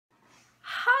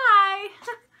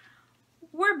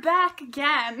we're back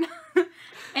again.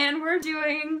 And we're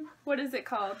doing, what is it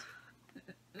called?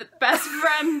 The best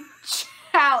friend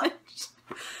challenge.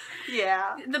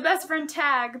 Yeah. The best friend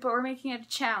tag, but we're making it a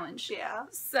challenge. Yeah.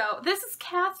 So, this is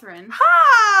Catherine.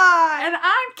 Hi! And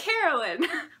I'm Carolyn.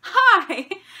 Hi!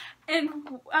 And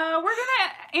we're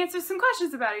gonna answer some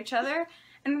questions about each other,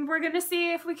 and we're gonna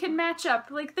see if we can match up,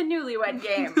 like the newlywed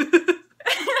game.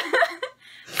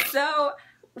 So,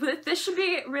 this should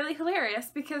be really hilarious,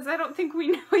 because I don't think we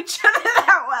know each other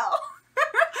that well.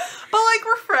 But, like,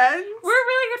 we're friends. We're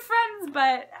really good friends,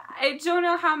 but I don't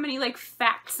know how many, like,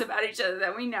 facts about each other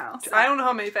that we know. So. I don't know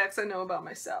how many facts I know about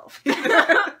myself.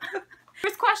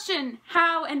 First question,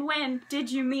 how and when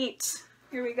did you meet?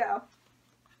 Here we go.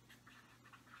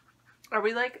 Are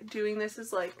we, like, doing this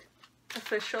as, like,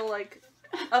 official,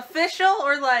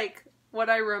 or, like, what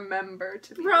I remember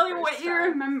to be Probably the first what you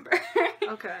time? remember.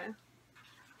 Okay.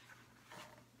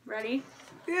 Ready?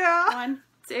 Yeah. 1,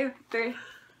 2, 3.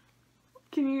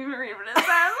 Can you even read what it says?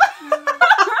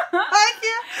 I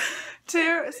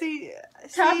can't.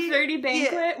 Top 30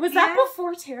 banquet? Yeah. Was that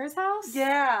before Tara's house?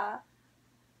 Yeah.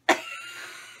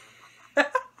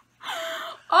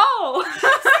 Oh!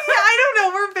 I don't know.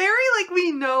 We're very, like,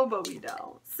 we know, but we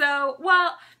don't. So,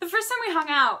 well, the first time we hung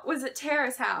out was at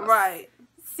Tara's house. Right.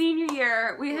 Senior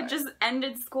year, we had just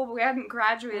ended school, but we hadn't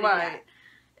graduated yet.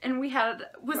 And we had,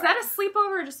 was that a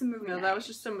sleepover or just a movie night? No, that was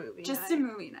just a movie Just night. a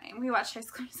movie night. And we watched High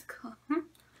School Musical. Woo!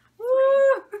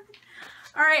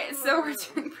 Alright, so we're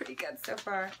doing pretty good so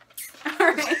far.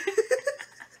 Alright.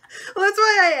 Well, that's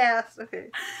why I asked. Okay.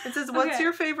 It says, what's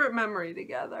your favorite memory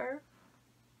together?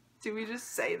 Do we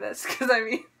just say this? Because, I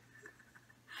mean...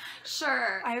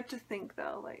 Sure. I have to think,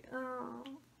 though. Like, oh...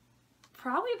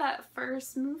 Probably that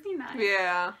first movie night.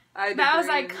 Yeah. That was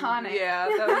iconic. Yeah,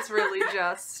 that was really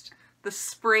just the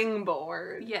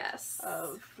springboard. Yes.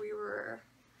 Of... We were...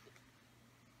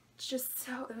 Just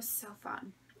so... It was so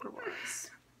fun. It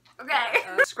was. Okay.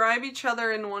 Describe each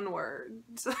other in one word.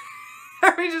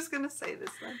 Are we just gonna say this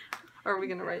then? Or are we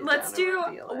gonna write it Let's down do... and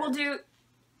reveal it? We'll do...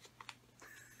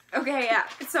 Okay, yeah.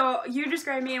 So, you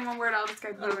describe me in one word, I'll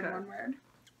describe you in one word.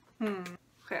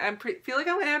 Okay, feel like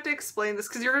I'm gonna have to explain this,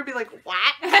 because you're gonna be like, what?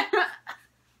 I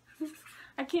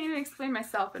can't even explain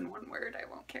myself in one word, I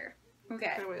won't care.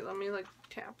 Okay. Okay, wait, let me, like,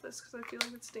 tap this, because I feel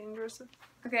like it's dangerous.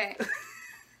 Okay.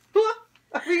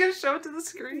 Are we gonna show it to the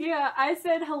screen? Yeah, I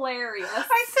said hilarious.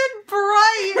 I said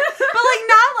bright! But, like,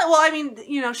 not like, well, I mean,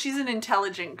 you know, she's an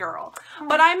intelligent girl.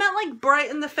 But I meant, like, bright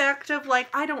in the fact of, like,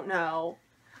 I don't know.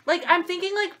 Like, I'm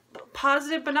thinking, like,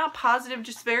 positive, but not positive,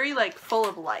 just very, like, full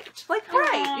of light. Like,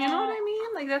 bright, you know what I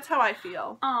mean? Like, that's how I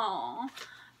feel. Oh.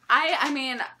 I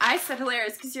mean, I said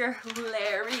hilarious because you're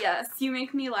hilarious. You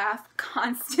make me laugh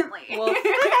constantly. Well,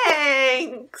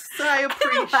 thanks! I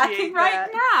appreciate laughing right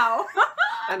now.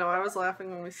 I know, I was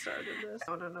laughing when we started this.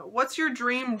 I don't know. What's your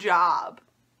dream job?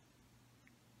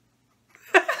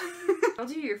 I'll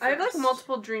do your first. I have, like,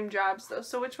 multiple dream jobs, though,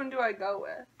 so which one do I go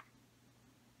with?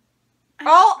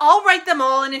 I'll write them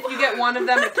all, and if you get one of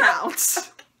them, it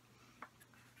counts.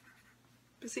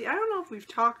 But see, I don't know if we've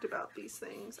talked about these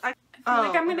things. I feel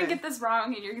like I'm gonna get this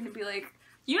wrong, and you're gonna be like,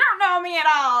 "You don't know me at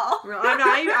all." Well, I'm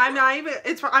not even.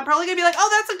 I'm probably gonna be like, "Oh,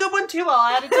 that's a good one too.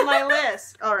 I'll add it to my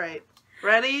list." All right,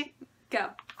 ready? Go.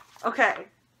 Okay.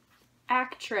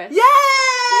 Actress. Yes!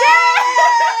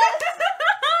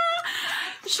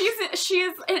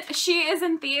 She is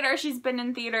in theater. She's been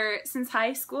in theater since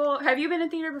high school. Have you been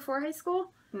in theater before high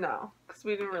school? No, because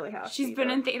we didn't really have. She's been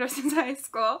in theater since high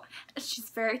school. She's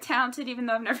very talented, even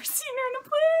though I've never seen her in a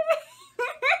play.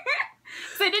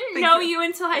 So I didn't know you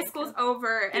until high school's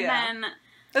over, and then.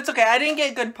 That's okay. I didn't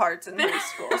get good parts in high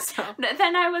school. So.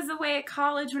 Then I was away at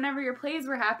college whenever your plays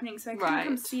were happening, so I couldn't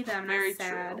come see them. Very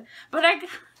sad. true. But I.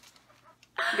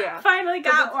 Yeah. Finally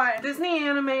got one. Disney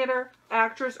animator,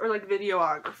 actress, or like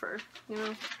videographer. You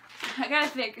know? I gotta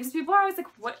think, because people are always like,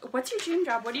 what's your dream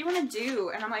job? What do you want to do?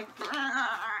 And I'm like,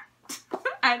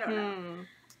 I don't know.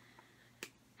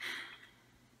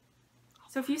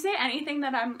 So if you say anything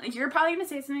that you're probably going to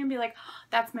say something and be like, oh,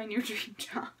 that's my new dream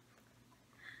job.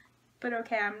 But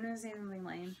okay, I'm going to say something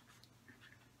lame.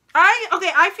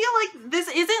 I feel like this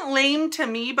isn't lame to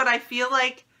me, but I feel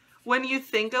like when you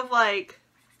think of like,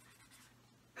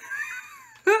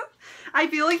 I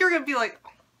feel like you're going to be like,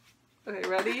 okay,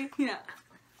 ready? Yeah.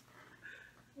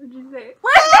 What'd you say?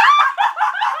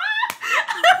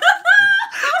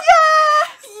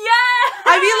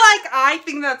 I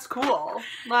think that's cool.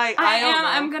 Like,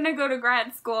 I'm gonna go to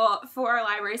grad school for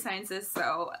library sciences,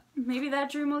 so maybe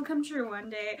that dream will come true one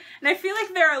day. And I feel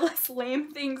like there are less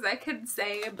lame things I could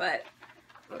say, but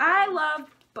I love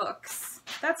books.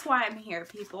 That's why I'm here,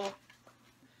 people.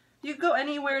 You could go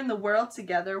anywhere in the world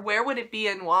together. Where would it be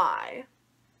and why?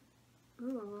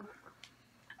 Ooh.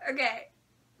 Okay.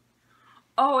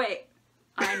 Oh, wait.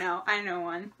 I know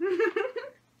one.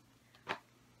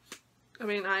 I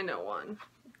mean, I know one.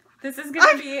 This is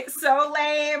gonna be so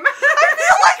lame. I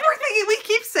feel like we're thinking, we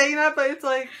keep saying that, but it's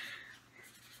like...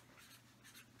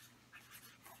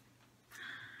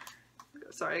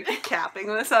 Sorry, I keep capping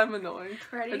this. I'm annoying.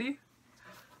 Ready?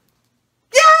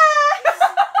 Yes!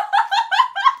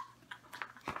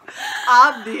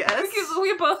 Obvious. Because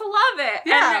we both love it.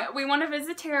 Yeah. And we want to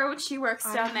visit Tara when she works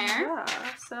down there. Yeah,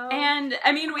 so... And,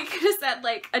 I mean, we could have said,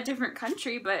 like, a different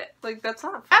country, but... Like, that's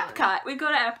not fun. Epcot. We go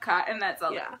to Epcot, and that's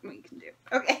all that we can do.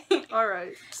 Okay.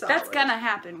 Alright, That's gonna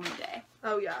happen one day.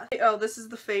 Oh, yeah. Oh, this is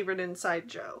the favorite inside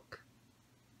joke.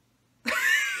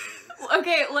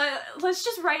 Okay, let's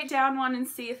just write down one and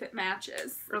see if it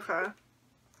matches. Okay.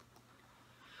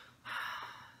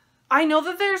 I know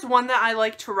that there's one that I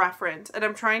like to reference, and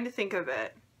I'm trying to think of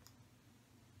it.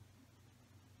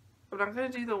 I'm not gonna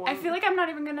do the one. I feel like I'm not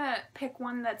even gonna pick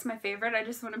one that's my favorite. I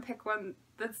just want to pick one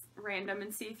that's random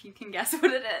and see if you can guess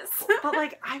what it is. But,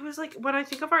 like, I was like, when I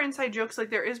think of our inside jokes,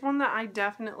 like, there is one that I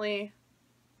definitely...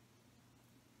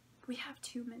 We have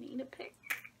too many to pick.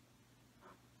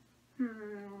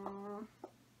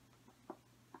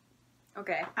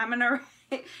 Okay, I'm gonna...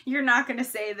 You're not gonna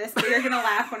say this, but you're gonna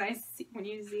laugh when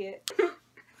you see it.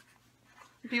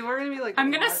 People are gonna be like,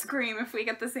 I'm gonna what? scream if we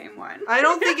get the same one. I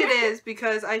don't think it is,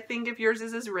 because I think if yours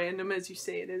is as random as you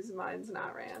say it is, mine's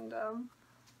not random.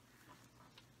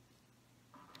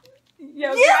 Yo,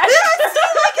 Yeah, like,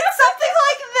 it's something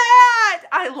like that!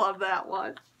 I love that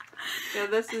one. Yeah,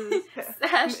 this is...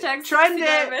 Hashtag Trend sexy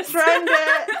it! nervous. Trend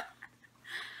it!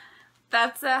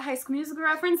 That's a High School Musical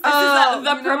reference. This Oh, is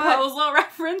the you know what? proposal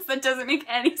reference that doesn't make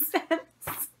any sense.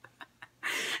 Guys,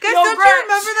 Yo, don't Gretch. you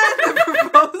remember that in the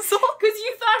proposal? Because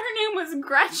you thought her name was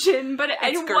Gretchen, but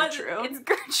It's it Gertrude. wasn't. It's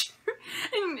Gertrude.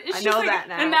 And I she's know like, that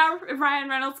now. And now Ryan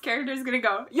Reynolds' character is gonna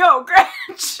go, "Yo,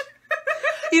 Gretch."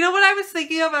 You know what I was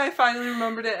thinking of, and I finally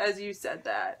remembered it as you said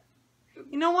that.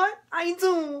 You know what? I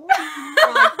do.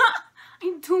 Or like,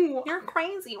 I do. you're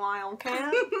crazy,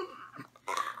 Wildcat.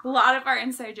 A lot of our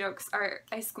inside jokes are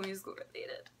High School Musical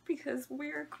related because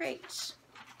we're great.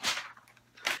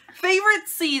 Favorite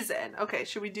season. Okay,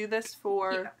 should we do this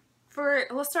for... Yeah.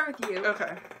 Let's start with you.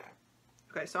 Okay.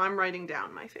 Okay, so I'm writing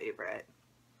down my favorite.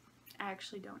 I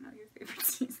actually don't know your favorite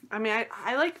season. I mean,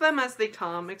 I like them as they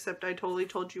come, except I totally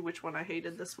told you which one I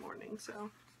hated this morning,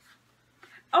 so...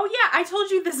 Oh yeah, I told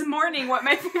you this morning what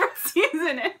my favorite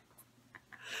season is.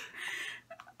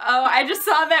 Oh, I just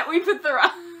saw that we put the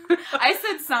wrong... I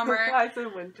said summer. I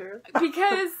said winter.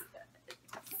 Because...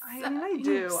 I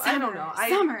do. Summer, I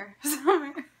don't know.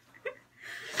 Summer.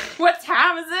 What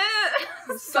time is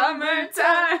it?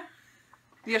 Summertime.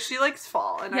 Yeah, she likes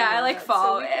fall. And Yeah, I know like that,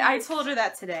 fall. so we can- I told her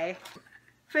that today.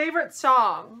 Favorite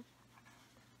song?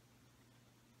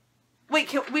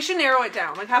 Wait, we should narrow it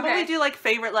down. Like, how about Okay. we do, like,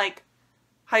 favorite, like,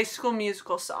 High School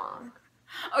Musical song?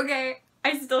 Okay,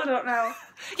 I still don't know.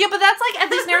 Yeah, but that's, like, at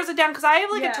least narrows it down, because I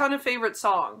have, like, Yeah. a ton of favorite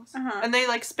songs. Uh-huh. And they,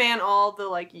 like, span all the,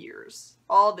 like, years.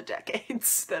 All the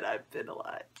decades that I've been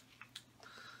alive.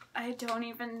 I don't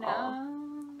even know.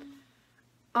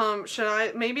 Should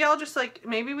I... Maybe I'll just, like...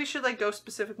 Maybe we should, like, go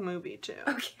specific movie, too.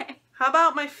 Okay. How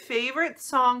about my favorite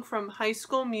song from High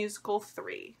School Musical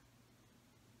 3?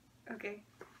 Okay.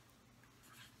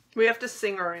 We have to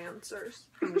sing our answers.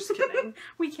 I'm just kidding.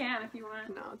 We can if you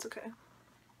want. No, it's okay.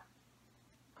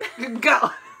 Go!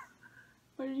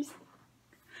 What did you say?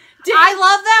 I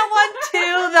love that one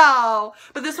too, though.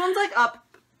 But this one's like up.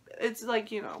 It's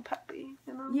like, you know, peppy,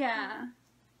 you know? Yeah.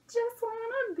 Just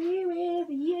wanna be with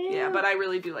you. Yeah, but I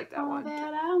really do like that all one.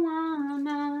 that I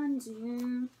wanna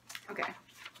do. Okay.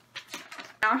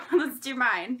 Now, let's do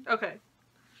mine. Okay.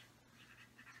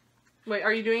 Wait,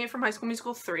 are you doing it from High School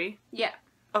Musical 3? Yeah.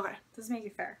 Okay. Does make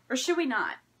it fair. Or should we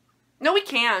not? No, we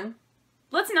can.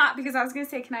 Let's not, because I was gonna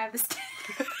say, can I have this?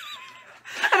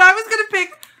 And I was gonna pick...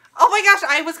 Oh my gosh,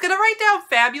 I was gonna write down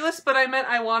Fabulous, but I meant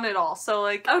I Want It All, so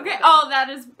like... Okay, oh, that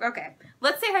is... Okay.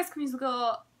 Let's say High School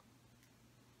Musical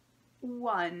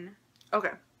 1.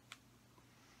 Okay.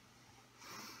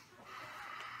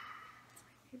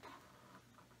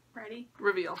 Ready?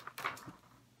 Reveal.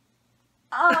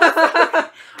 Oh,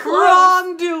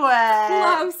 Wrong duet!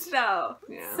 close though.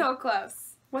 Yeah. So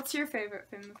close. What's your favorite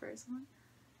from the first one?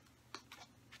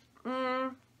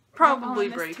 Probably We're all in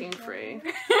this Breaking together. Free.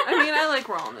 I mean, I like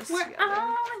We're All in This We're Together.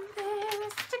 all in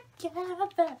this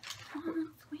together.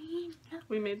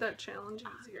 We made that challenge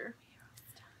easier.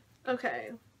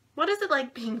 Okay. What is it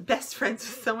like being best friends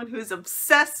with someone who is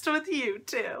obsessed with you,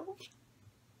 too?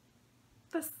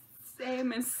 The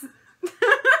Same as...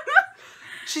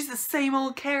 She's the same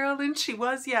old Carolyn she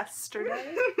was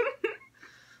yesterday.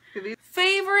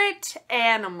 Favorite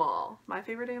animal. My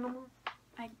favorite animal?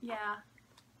 Yeah.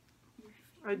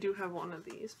 I do have one of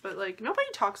these, but like nobody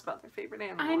talks about their favorite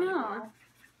animal I know. anymore.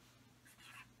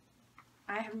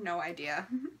 I have no idea.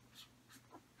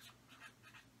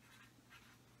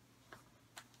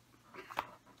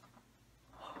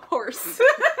 Horse.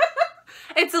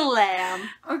 It's a lamb.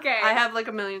 Okay. I have like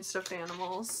a million stuffed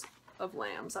animals of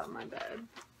lambs on my bed.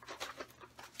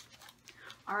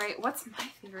 Alright, what's my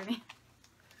favorite animal?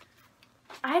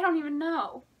 I don't even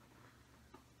know.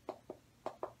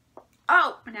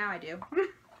 Oh, now I do.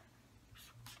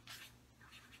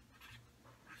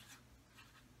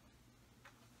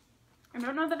 I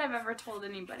don't know that I've ever told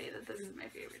anybody that this is my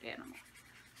favorite animal.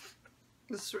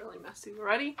 This is really messy.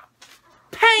 Ready?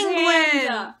 Penguin!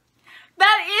 Panda.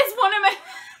 That is one of my...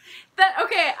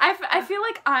 Okay, I feel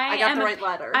like I got am the right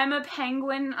letter. I'm a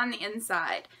penguin on the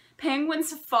inside.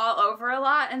 Penguins fall over a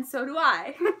lot, and so do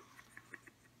I.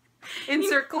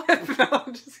 Insert clip. No,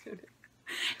 I'm just kidding.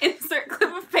 Insert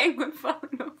clip of penguin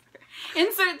falling over.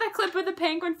 Insert the clip of the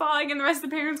penguin falling and the rest of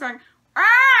the penguins going,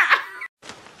 ah!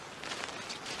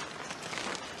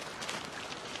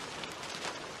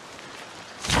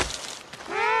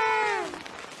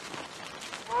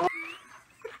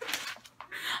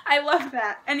 I love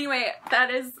that. Anyway, that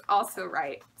is also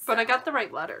right. But I got the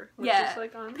right letter. Which Yeah. is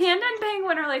like on... Panda and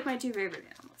penguin are like my two favorite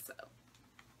animals, so.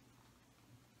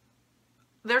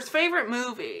 There's favorite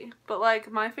movie, but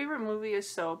like my favorite movie is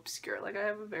so obscure. Like I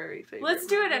have a very favorite Let's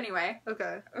do it movie. anyway.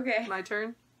 Okay. Okay. My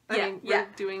turn? Yeah, we're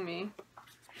doing me.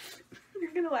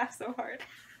 You're gonna laugh so hard.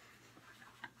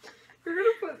 You're gonna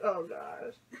put... Oh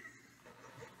gosh.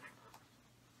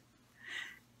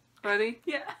 Ready?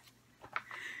 Yeah.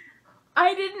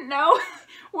 I didn't know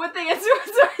what the answer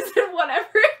was, so I said whatever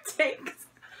it takes.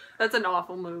 That's an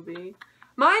awful movie.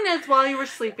 Mine is While You Were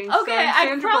Sleeping. Okay, I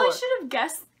Sandra probably Bullock. should have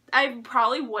guessed. I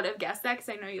probably would have guessed that because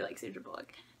I know you like Sandra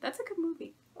Bullock. That's a good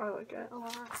movie. I like it a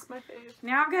lot. It's my fave.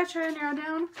 Now I've got to try to narrow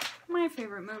down my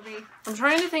favorite movie. I'm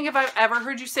trying to think if I've ever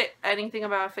heard you say anything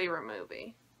about a favorite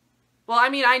movie. Well, I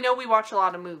mean, I know we watch a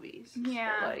lot of movies.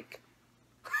 Yeah. But like,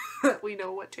 we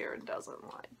know what Tara doesn't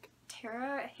like.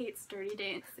 Tara hates Dirty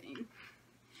Dancing.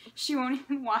 She won't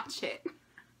even watch it.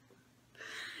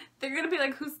 They're gonna be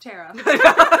like, who's Tara?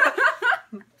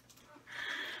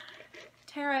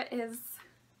 Tara is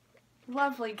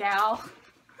lovely gal.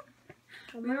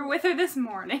 We were with her this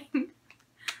morning.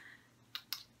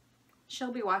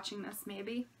 She'll be watching this,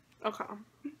 maybe. Okay. Oh,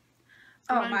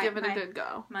 I'm gonna give it a good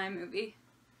go. My movie.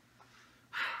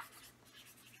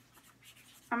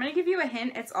 I'm gonna give you a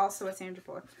hint. It's also a Sandra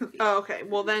Bullock movie. Oh, okay.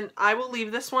 Well, then I will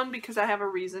leave this one because I have a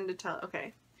reason to tell.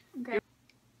 Okay. Okay.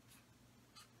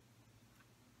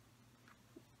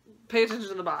 Pay attention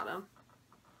to the bottom.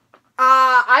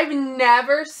 I've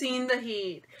never seen The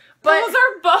Heat. But those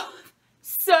are both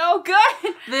so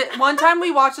good. the one time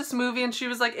we watched this movie and she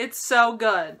was like, "It's so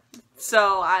good."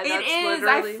 So that's It is.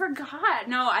 literally... I forgot.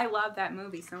 No, I love that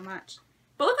movie so much.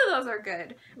 Both of those are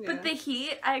good. Yeah. But The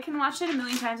Heat, I can watch it a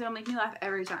million times and it'll make me laugh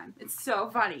every time. It's so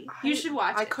funny. You should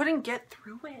watch I it. couldn't get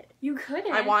through it. You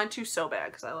couldn't. I wanted to so bad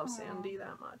because I love Aw. Sandy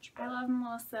that much. I love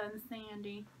Melissa and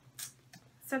Sandy.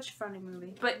 Such a funny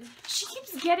movie. But she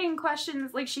keeps getting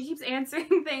questions, like she keeps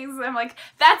answering things. And I'm like,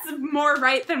 that's more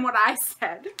right than what I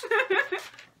said.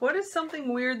 What is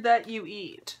something weird that you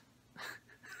eat?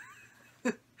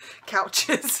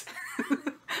 Couches.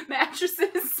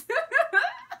 Mattresses.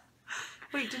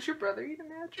 Wait, did your brother eat a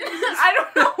mattress? I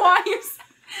don't know why you said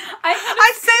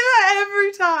I say that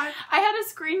every time. I had a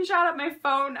screenshot on my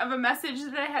phone of a message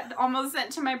that I had almost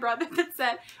sent to my brother that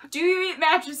said, "Do you eat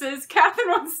mattresses? Catherine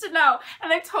wants to know."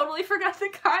 And I totally forgot the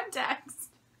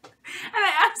context. And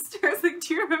I asked her, I was like,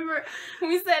 "Do you remember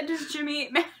when we said, does Jimmy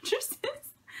eat mattresses?"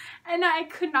 And I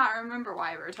could not remember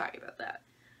why we were talking about that.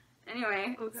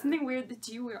 Anyway, Okay. something weird that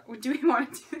do we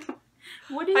want to do?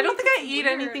 What do you I don't think I that's eat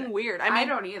weird? anything weird. I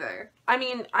don't either. I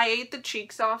mean, I ate the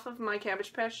cheeks off of my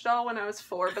Cabbage Patch doll when I was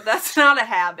 4, but that's not a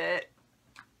habit.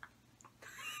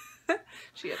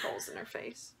 She had holes in her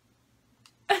face.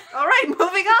 Alright,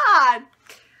 moving on!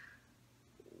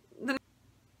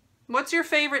 What's your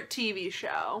favorite TV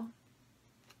show?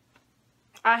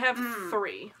 I have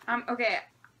 3. Okay.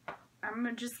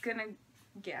 I'm just gonna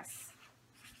guess.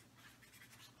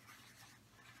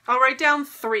 I'll write down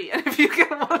 3, and if you get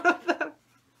one of them.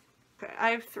 Okay, I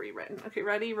have 3 written. Okay,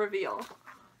 ready? Reveal.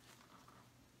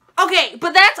 Okay,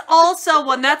 but that's also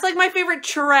one. That's like my favorite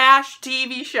trash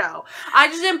TV show. I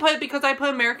just didn't put it because I put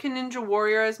American Ninja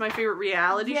Warrior as my favorite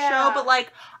reality Yeah. show, but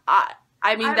like,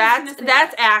 I mean, I was that's gonna say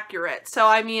that. accurate. So,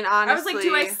 I mean, honestly. I was like,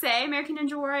 do I say American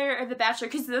Ninja Warrior or The Bachelor?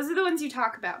 Because those are the ones you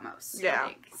talk about most. Yeah. I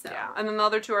think, so. Yeah. And then the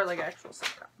other two are like actual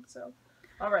sitcoms. So.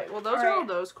 All right. Well, those are all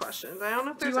those questions. I don't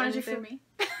know if Do there's you want to anything. do for me?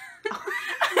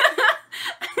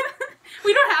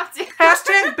 We don't have to.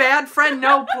 Hashtag bad friend,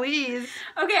 no, please.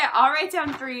 Okay, I'll write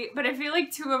down 3, but I feel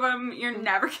like 2 of them you're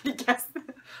never gonna guess them.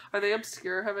 Are they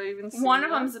obscure? Have I even seen One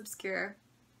of them? them's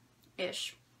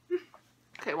obscure-ish.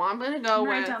 Okay, well, I'm gonna go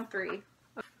Write with. down 3.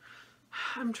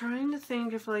 I'm trying to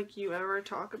think if like you ever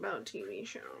talk about TV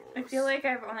shows. I feel like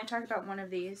I've only talked about one of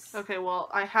these. Okay, well,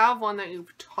 I have one that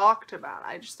you've talked about.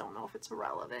 I just don't know if it's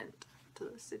relevant to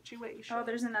the situation. Oh,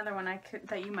 there's another one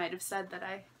that you might have said that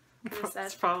I could have said.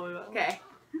 That's probably that one. Okay.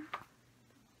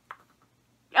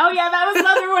 Oh yeah, that was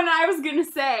another one I was gonna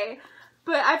say.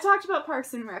 But I've talked about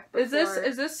Parks and Rec before.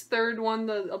 Is this third one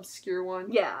the obscure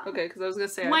one? Yeah. Okay, because I was gonna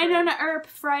say. Winona Earp,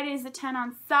 Fridays at 10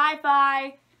 on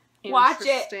Sci-Fi. Watch it.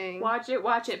 Interesting. Watch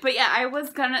it. But yeah, I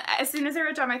was gonna, as soon as I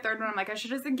wrote down my third one, I'm like, I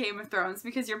should have said Game of Thrones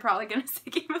because you're probably gonna say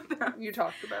Game of Thrones. You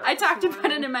talked about it. I talked this about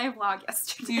it morning. in my vlog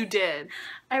yesterday. You did.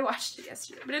 I watched it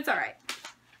yesterday, but it's alright.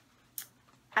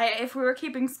 If we were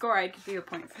keeping score, I'd give you a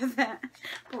point for that.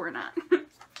 But we're not.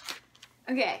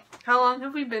 Okay. How long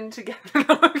have we been together? No,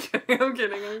 I'm kidding. I'm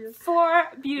kidding. 4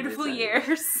 beautiful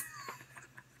years.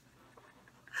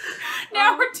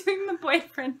 Now we're doing the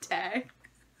boyfriend tag.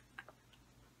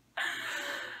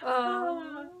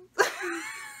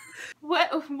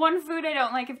 What one food I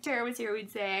don't like, if Tara was here,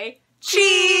 we'd say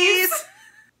Cheese!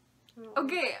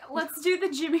 okay, let's do the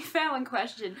Jimmy Fallon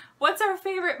question. What's our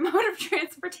favorite mode of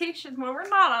transportation when we're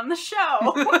not on the show?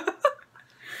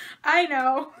 I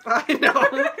know. I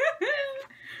know.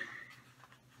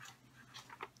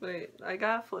 Wait, I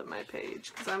gotta flip my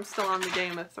page because I'm still on the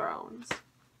Game of Thrones.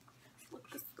 Flip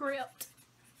the script.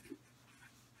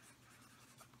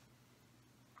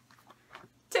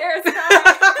 Tara's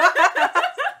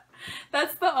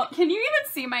That's the. Can you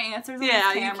even see my answers on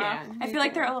Yeah, this you camera? can. I You feel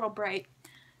like they're can. a little bright.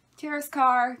 Tara's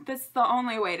car. That's the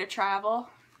only way to travel.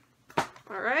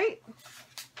 Alright.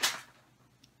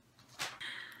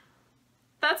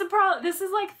 That's a problem. This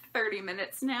is like 30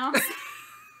 minutes now.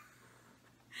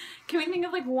 Can we think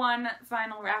of like one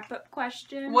final wrap-up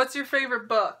question? What's your favorite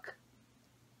book?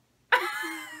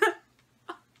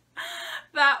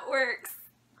 That works.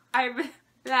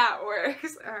 That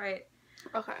works. All right.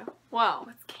 Okay. Well,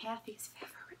 What's Kathy's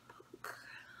favorite book?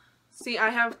 see, I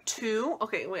have 2.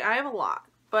 Okay, wait, I have a lot.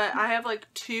 But I have like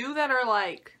 2 that are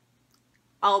like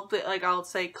I'll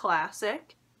say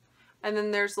classic. And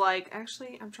then there's like,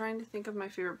 actually, I'm trying to think of my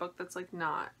favorite book that's like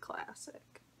not classic.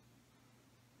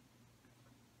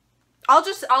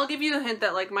 I'll give you the hint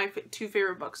that like my 2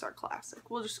 favorite books are classic.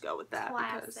 We'll just go with that.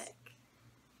 because- Classic.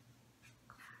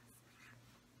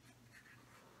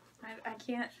 I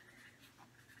can't.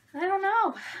 I don't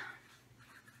know.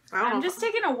 I don't I'm know. just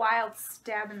taking a wild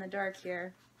stab in the dark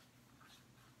here.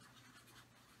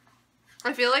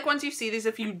 I feel like once you see these,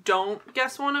 if you don't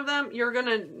guess one of them, you're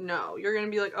gonna know. You're gonna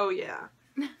be like, oh yeah.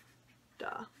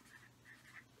 Duh.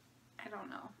 I don't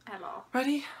know at all.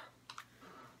 Ready?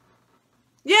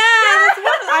 Yeah! That's one.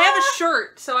 I have a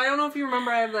shirt, so I don't know if you remember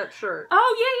I have that shirt.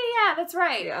 Oh, yeah, that's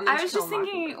right. Yeah, and I there's was just Kill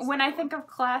thinking, Mockingbird when I stuff. think of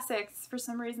classics, for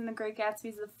some reason, The Great Gatsby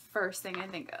is the first thing I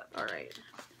think of. Alright.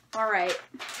 Alright.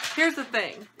 Here's the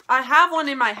thing. I have one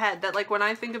in my head that like when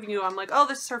I think of you, I'm like, oh,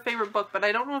 this is her favorite book, but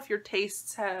I don't know if your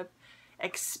tastes have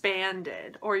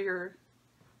expanded or your...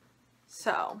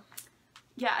 So...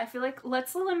 Yeah, I feel like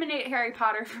let's eliminate Harry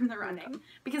Potter from the running,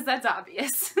 because that's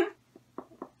obvious. I love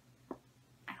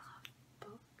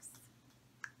books.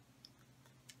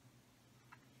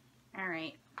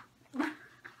 Alright.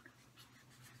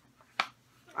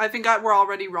 I think we're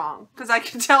already wrong, because I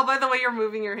can tell by the way you're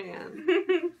moving your hand.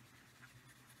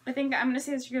 I think I'm gonna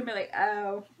say this, you're gonna be like,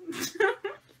 oh.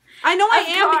 I know I Of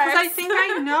am, because I course. think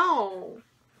I know.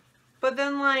 But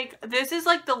then, like, this is,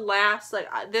 like, the last, like,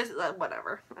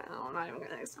 whatever. I'm not even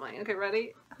gonna explain. Okay,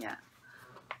 ready? Yeah.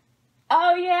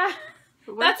 Oh, yeah.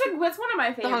 What's What's one of my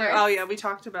the favorites? Hunger... Oh, yeah, we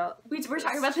talked about We were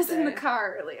talking about this in the today.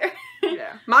 car earlier.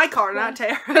 Yeah. My car, not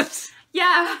Tara's.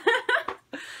 Yeah.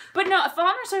 But no,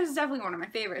 Fallen Stars is definitely one of my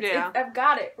favorites. Yeah. I've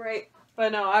got it, right?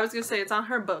 But no, I was gonna say it's on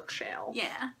her bookshelf.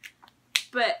 Yeah.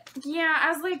 But, yeah,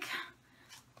 I was like,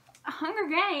 Hunger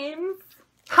Games.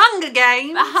 Hunger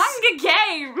Games! The Hunger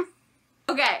Game!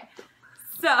 Okay,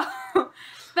 so,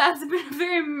 that's been a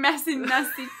very messy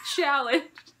challenge.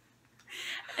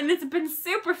 And it's been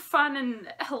super fun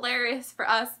and hilarious for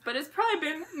us, but it's probably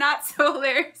been not so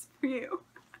hilarious for you.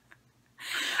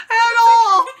 At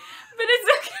all! But it's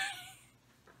okay.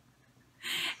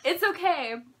 It's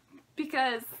okay,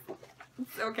 because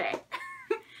it's okay.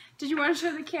 Did you want to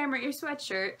show the camera your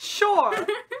sweatshirt? Sure.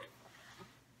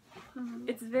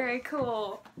 It's very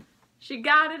cool. She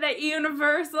got it at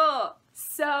Universal.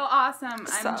 So awesome.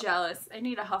 I'm jealous. I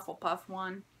need a Hufflepuff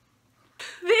one.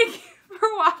 Thank you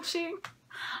for watching.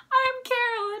 I'm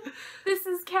Carolyn. This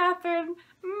is Catherine.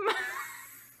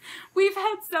 We've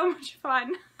had so much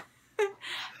fun.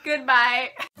 Goodbye.